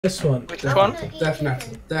This one. Which one? Death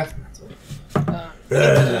metal. Death metal.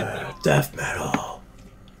 Death metal.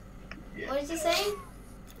 What is he saying?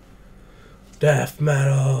 Death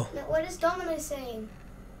metal. No, what is Domino saying?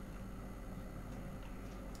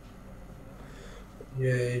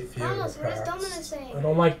 Yay, Carlos, what is Domino saying? I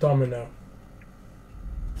don't like Domino.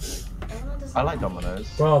 Domino doesn't I like Domino's.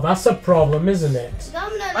 Well, that's a problem, isn't it?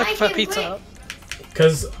 Domino, I like prefer him, pizza. quick.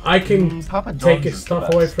 Because I can Papa John's take his is the stuff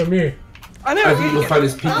best. away from you. I know. I think you'll find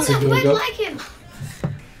his pizza Domino, quick, good. like him.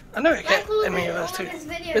 I know it Like all get of any it, of all those of two. his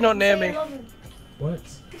videos. They're not near Say me. love him. What?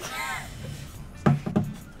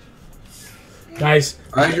 Guys,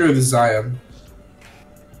 I agree with Zion.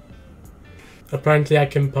 apparently I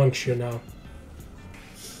can punch you now.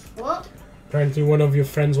 What? Apparently one of your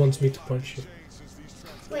friends wants me to punch you.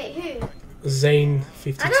 Wait, who?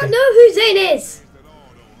 Zane52. I don't know who Zane is.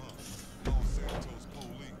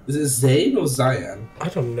 Is it Zayn or Zion? I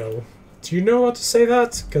don't know. Do you know how to say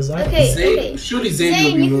that? Because I... Okay, Zayn, okay. surely Zayn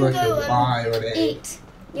Zayn, would be you more can like go a Y or an A. eat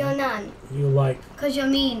your nan. You like... Because you're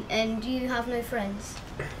mean and you have no friends.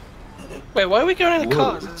 Wait, why are we going in the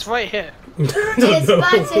Whoa. cars? It's right here. I don't It's know.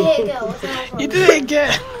 bad to hit girls. You did it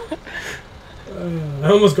again. I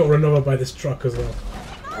almost got run over by this truck as well.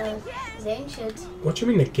 Zane should. What do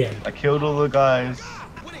you mean again? I killed all the guys.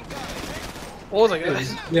 All the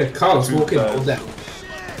guys. Yeah, Carlos, walk in all day.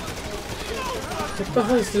 What the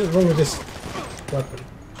hell is wrong with this weapon?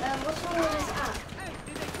 What's wrong with this app?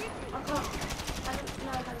 I don't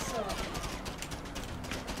know how to say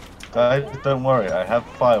it. Guys, don't worry, I have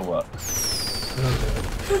fireworks.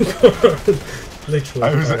 Literally.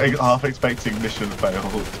 I was half expecting mission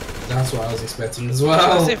failed. That's what I was expecting as As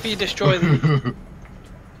well. if you destroy them.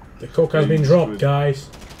 The coke has been dropped, guys.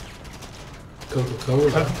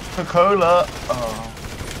 Coca-Cola. Coca-Cola. Oh.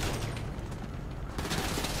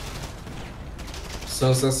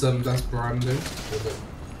 So that's branding.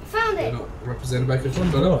 Found They're it. not represented by Oh,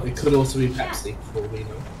 Coca-Cola. It could also be Pepsi, for all we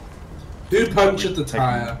know. Who punctured the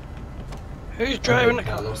tire? Who's driving the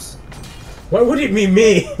car? Carlos. Why would it be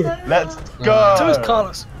me? Let's So go! is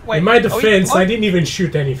Carlos. Wait, In my are we- defense, what? I didn't even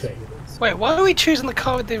shoot anything. Wait, why are we choosing the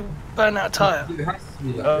car with the burnt out tyre? It has to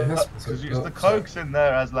be that. It has to be Because so- it's oh, the cokes in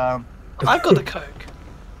there, Aslam. I've got the Coke.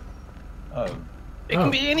 Oh. It Oh.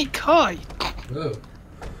 can be any car. Oh.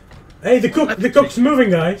 Hey, the cook's moving,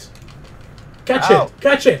 guys. Catch Ow. it!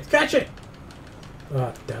 Catch it! Catch it!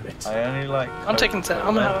 Ah, damn it. I only like. I'm taking 10.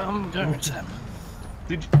 I'm going with 10.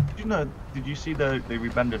 Did you know? Did you see they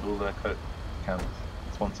rebanded all their Coke cans?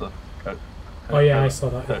 Sponsor Coke. Oh yeah, I saw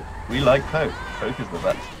that. Coke. We like Coke. Coke is the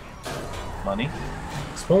best. Money.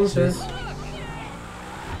 Sponsor.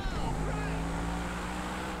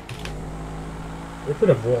 We could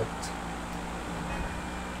have walked.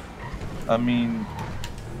 I mean,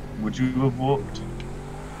 would you have walked?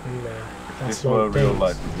 Nah, If that's this were long real things.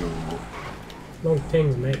 life, would you have walked? Long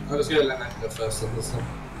things, mate. I was gonna let that go first on this one.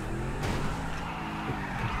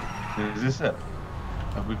 Is this it?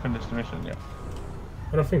 Have we finished the mission yet?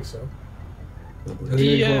 I don't think so. And then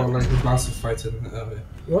you go on like a massive fight in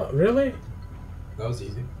What? Really? that was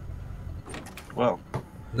easy. Well,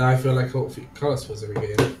 Now I feel like Carlos was every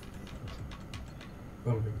game.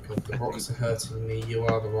 Oh my god, the rocks are hurting me. You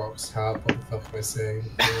are the rocks. Help. What the fuck am I saying?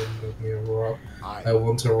 Give me a rock. I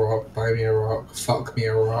want a rock. Buy me a rock. Fuck me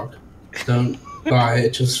a rock. Don't buy it.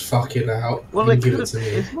 Just fuck it out. well, and they give it could. to me.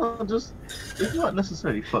 It's not just. It's not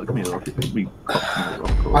necessarily fuck me off. It could be.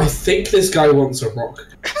 I think this guy wants a rock.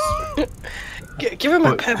 Give him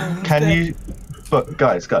a But pebble. can you? But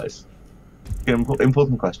guys,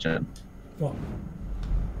 important question. What?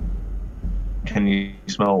 Can you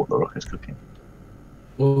smell what the rock is cooking?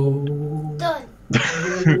 Oh. Done.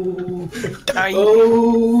 Die.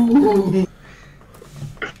 Oh.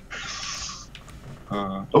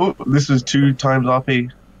 Oh, this is 2 times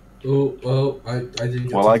RP. Oh. Well, I didn't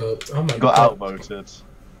get Well, to I- vote. Oh my Got god. outvoted.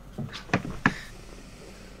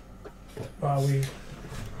 Wow, we...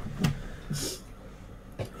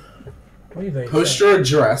 What are they Post saying? your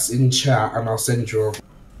address in chat and I'll send you a.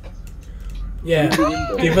 Yeah,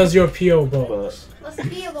 give us your P.O. box. What's the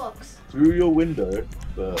PO box? Through your window,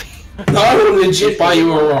 but No, I will legit buy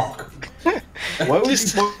you a rock. why would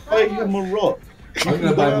Just- you buy him a rock? I'm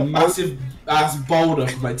gonna buy a massive ass boulder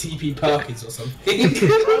for my TP Perkins or something.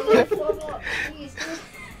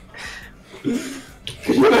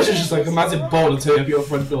 Can you imagine just like a massive boulder turning up your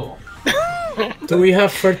front door? Do we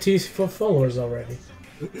have 34 followers already?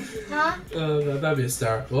 Huh? That'd be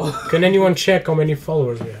hysterical. Can anyone check how many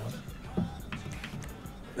followers we have?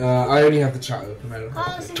 I only have the chat open. I don't have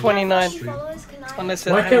Carlos, it. if you 29. have 50 followers, can I? Unless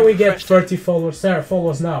Why can't we get 30 followers? Sarah, follow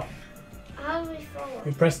us now. How do we follow?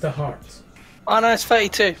 We press the heart. Oh no, it's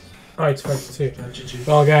 32. Oh, it's 52. GG.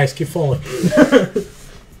 Well, guys, keep following.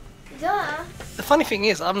 Duh. The funny thing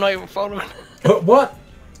is, I'm not even following. What?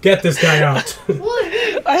 Get this guy out. What?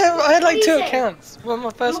 I had like What do you 2 say? accounts. Well, my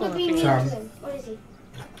first Look one. at I think. me. Sam. What is he?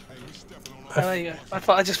 Oh, there you go.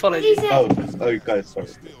 I just What followed did he you. say? Oh, guys, sorry.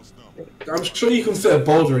 I'm sure you can fit a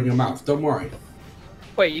boulder in your mouth. Don't worry.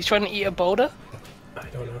 Wait, you trying to eat a boulder? I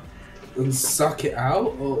don't know. And suck it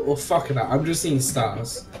out or fuck it out. I'm just seeing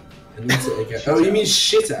stars. And eat it again. Oh, you mean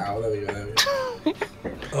shit it out? There we go. There we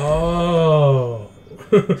go. Oh.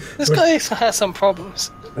 This guy has some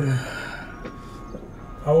problems.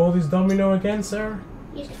 How old is Domino again, sir?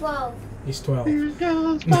 He's 12. He's 12.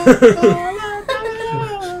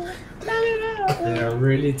 They're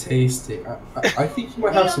really tasty. I think you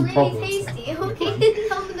might They have are some really problems. tasty. there. Okay,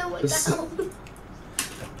 I know what This- the hell.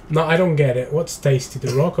 No, I don't get it. What's tasty,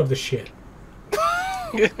 the rock or the shit?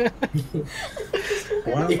 It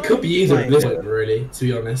could be either of this one, really, to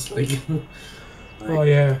be honest. Like, Oh,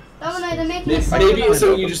 yeah. Oh no, they're making a maybe song it's about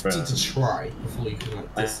something it. you just need to try before you can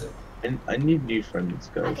like diss it. I need new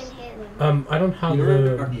friends, I guys. can hear them. I don't have You already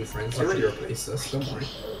have the... new friends. You already replaced us. Don't worry.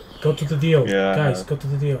 Go to the deal. Yeah. Guys, go to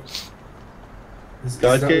the deal. Is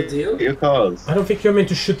Guys, that the get deal? your cars. I don't think you're meant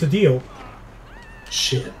to shoot the deal.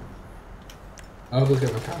 Shit. I'll go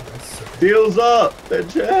get my cameras. So. Deals up,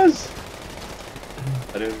 bitches!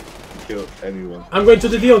 I didn't kill anyone. I'm going to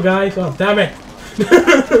the deal, guys. Oh, damn it.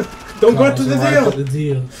 Don't go to the deal. The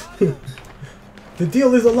deal. The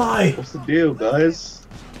deal is a lie. What's the deal, guys?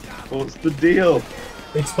 What's the deal?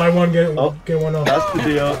 It's buy one, get Oh, one off. That's the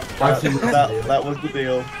deal. I think that's the deal. That was the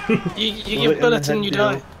deal. You Bullet give in bullets the and head you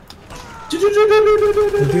deal. die.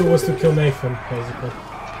 The deal was to kill Nathan, basically.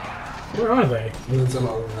 Where are they? There's a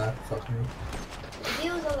lot of them there. Fuck me. The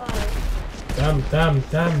deal's alive.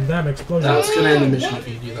 Damn, explosion. That's gonna end the mission if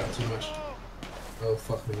you do that too much. Oh,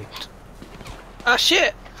 fuck me. Ah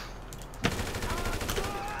shit!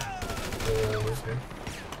 Okay.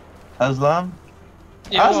 Aslam?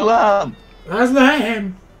 Yeah, well, Aslam!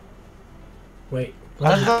 Aslam! Wait.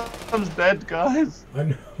 Aslam's dead, guys. I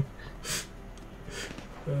know.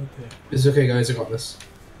 Oh, dear. It's okay, guys. I got this.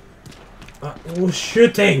 Oh,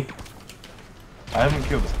 shooting! I haven't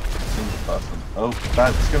killed a single person. Oh,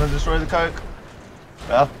 that's gonna destroy the coke.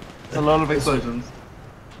 Yeah, it's a lot of explosions.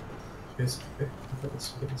 Yes, okay. I got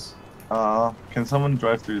this. I got this. Can someone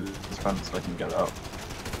drive through this fence so I can get out?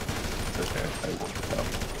 It's okay, I won't get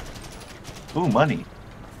out. Ooh, money.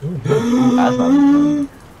 Ooh, Ooh, Aslam.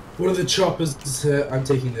 One of the choppers is here. I'm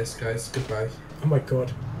taking this, guys. Goodbye. oh my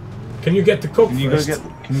god. Can you get the coke Can you go first? get?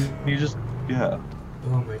 Can you just? Yeah. Oh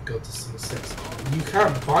my god, this thing's sexy. You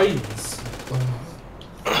can't buy these.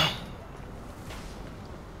 Oh.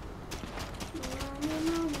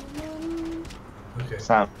 Okay.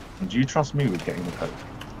 Sam, do you trust me with getting the coke?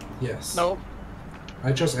 Yes. no.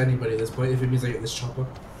 I trust anybody at this point if it means I get this chopper.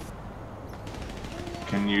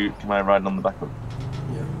 Can I ride on the back of it?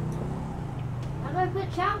 Yeah. How do I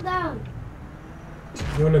put chat down?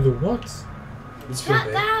 You wanna do what? It's good, Chat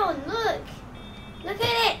babe. down, look! Look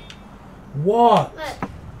at it! What? Look, I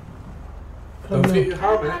Don't don't forget know. your I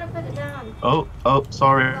don't know how helmet. to put it down. Oh,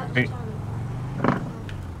 sorry. Got the channel.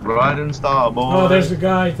 Riding star, boy. Oh, there's a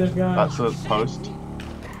guy, there's a guy. That's a post.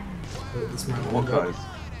 Oh, this man What guys?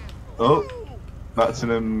 Oh, that's an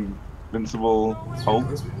invincible hole.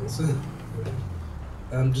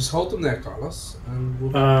 Just hold them there, Carlos, and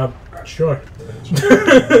we'll Sure.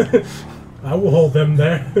 I will hold them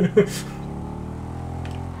there.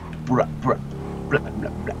 Blah, blah, blah, blah, blah,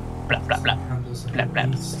 blah, blah, blah. handles Blah, blah. the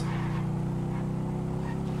beast.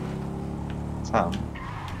 Sam.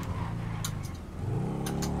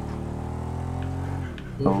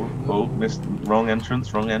 Oh, missed. Wrong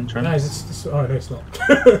entrance, wrong entrance. Guys, it's this. Oh, no, it's not.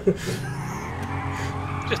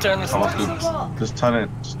 Just turn this Oh, off. What's a rock? just turn it,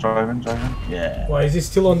 just drive in. Yeah. Why is it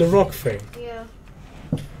still on the rock thing? Yeah.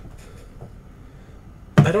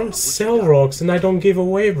 I don't sell rocks and I don't give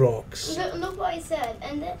away rocks. Look what I said.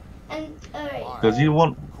 Alright. Does he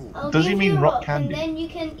want? I'll Does he give mean you a rock candy? And then you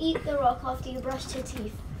can eat the rock after you brush your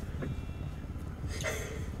teeth.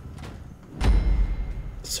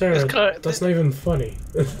 Sarah, that's not even funny.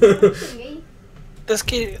 Me? This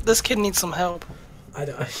kid needs some help. What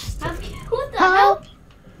the hell?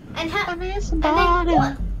 And then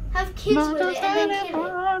what? Have kids with it and then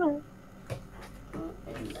kill it.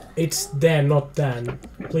 It's Dan, not Dan.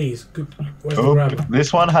 Please, where's the Oh, grab?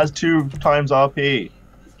 this one has 2 times RP.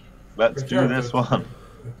 Let's do this one.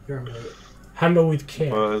 Handle with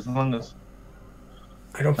care. Well, as long as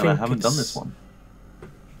I don't and I think haven't done it's- this one.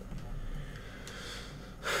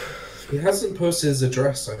 He hasn't posted his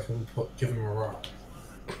address, so I can give him a rock.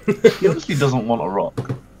 He obviously doesn't want a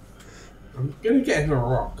rock. I'm gonna get him a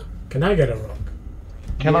rock. Can I get a rock?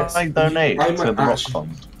 Can Yes, I donate I to might the rock actually-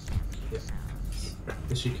 fund?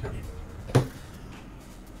 Yes, you can.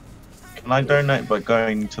 Can I donate by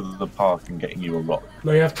going to the park and getting you a rock?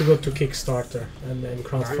 No, you have to go to Kickstarter and then I'm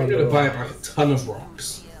crowdfund gonna a buy rock. like a ton of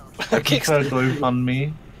rocks. Kickstarter.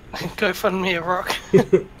 GoFundMe. Go fund me a rock.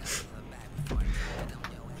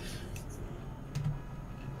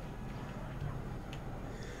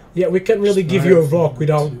 Yeah, we can't really give you a rock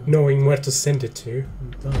without knowing where to send it to.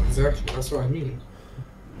 Exactly, that's what I mean.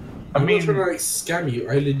 I I'm mean, not trying to like scam you.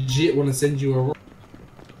 I legit want to send you a rock.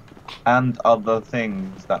 and other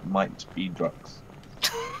things that might be drugs.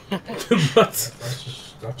 But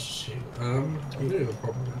That's just you. I don't have a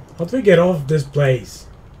problem. how do we get off this place?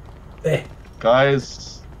 Eh,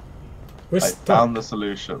 Guys, we're I stuck. found the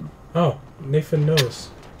solution. Oh, Nathan knows.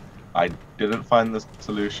 I didn't find the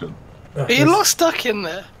solution. Ah, Are you not stuck in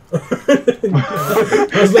there? I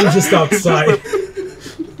was like just outside.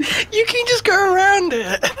 You can just go around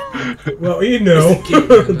it. Well, you know,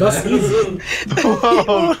 that's easy.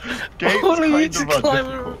 Whoa, Gabe's All you kind to of climb a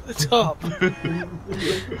over the top.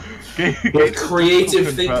 We're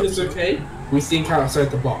creative thinkers, Contraption. okay? We think outside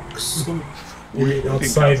the box. We're Think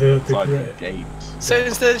outside the outside grid. gate. So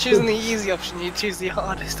instead of choosing the easy option, you choose the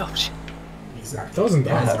hardest option. Exactly. Doesn't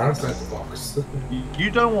Yeah, that? outside the box. You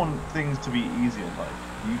don't want things to be easy in life.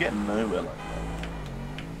 You get nowhere like that.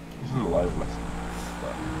 This is a life lesson.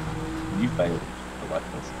 But you failed a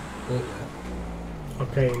life lesson. Oh, yeah.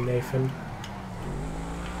 Okay, Nathan.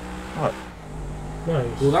 What?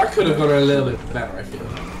 Nice. Well, that could have gone a little bit better, I feel.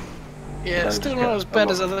 Yeah, Don't still get not as a bad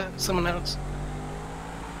lot. as someone else.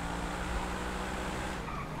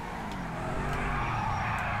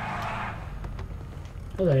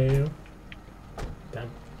 Hello. Damn.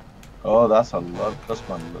 Oh, that's a lot. That's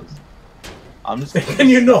one of those. I'm just. And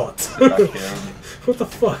you're not. Sit back here and- What the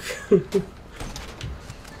fuck?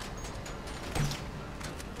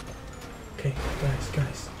 Okay,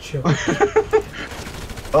 guys, chill.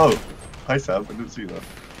 Oh, hi Sam. I didn't see that.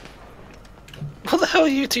 What the hell are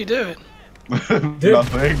you two doing? Dude,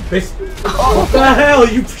 Nothing. this. What the hell?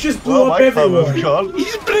 You just blew Well, up my camera's everyone. gone. You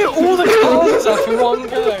just blew all the cars up in one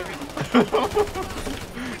go.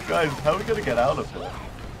 Guys, how are we gonna get out of here?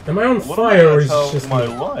 Am I on What fire am I or gonna is tell it just my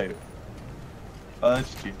me? wife?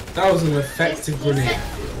 It's you. That was an effective grenade.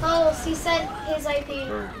 Oh, he said his IP.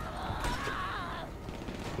 Sorry.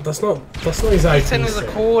 That's not his IP. Send me the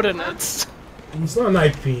sir. coordinates. It's not an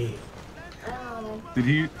IP. Oh. Did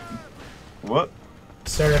he? What?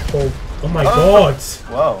 Sarah called. Oh my Oh. god!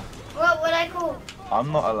 Wow. What would I call?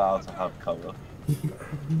 I'm not allowed to have cover.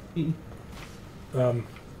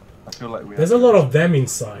 I feel like we. There's a lot of them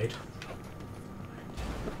inside.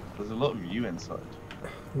 There's a lot of you inside.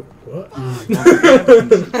 What?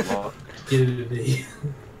 What? Giddy.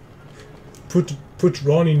 Put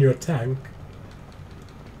Ron in your tank.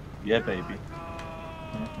 Yeah, baby.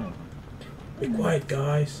 Be quiet,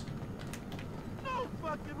 guys.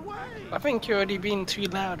 I think you're already being too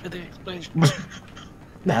loud with the explosion.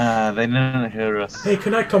 Nah, they didn't hear us. Hey,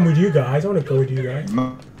 can I come with you guys? I want to go with you guys.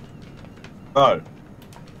 No. No.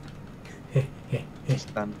 Hey, hey, hey,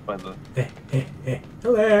 Stand by the. hey, hey, hey.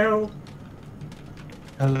 Hello,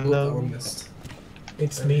 Oh, that Hello. one missed.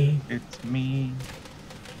 it's me. It's me.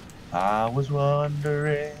 I was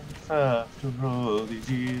wondering if after all these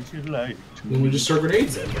years you'd like to Then we just throw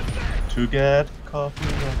grenades in. to get coffee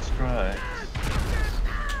that strikes.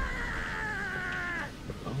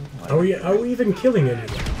 Oh my Are we even killing anyone?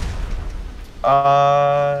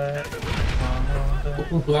 That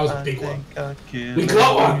was a big one. We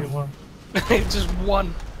got one! Just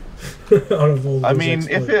one. Out of all I those mean,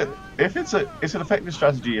 exploits. if it's an effective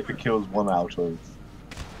strategy if it kills one out of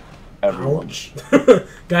everyone. Ouch.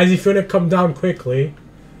 Guys, if you want to come down quickly,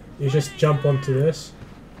 you just jump onto this.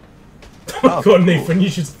 Oh god, Nathan, you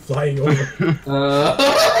just flying over.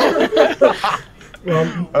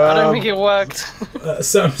 Well, I don't think it worked.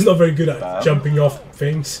 Sam's not very good at Sam? jumping off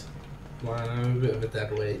things. Man, I'm a bit of a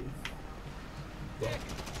dead weight.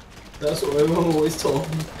 That's what my mum always told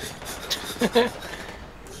me.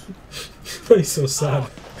 He's so sad.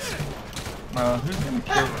 Who's gonna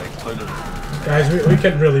kill the exploded? Guys, we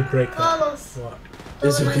can't really break that. Carlos. What?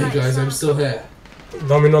 It's okay, guys, I'm still here.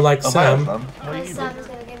 Domino like Oh, Sam. hi, Sam. What are My you son doing? is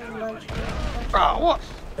gonna give him lunch. Ah, what?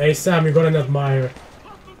 Hey Sam, you're gonna admire.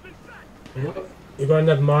 What? You're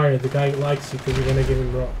gonna admire the guy likes you because you're gonna give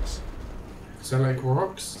him rocks. So like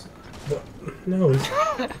rocks? No, he's...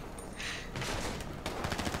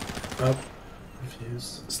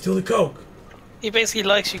 Confused. Steal the coke. He basically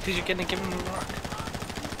likes you because you're gonna give him a rock.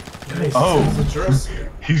 Guys, Oh. It's a dress.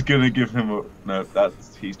 He's gonna give him a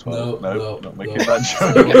he's 12. No, No, no, not no. making that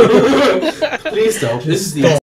joke. Please don't. This is the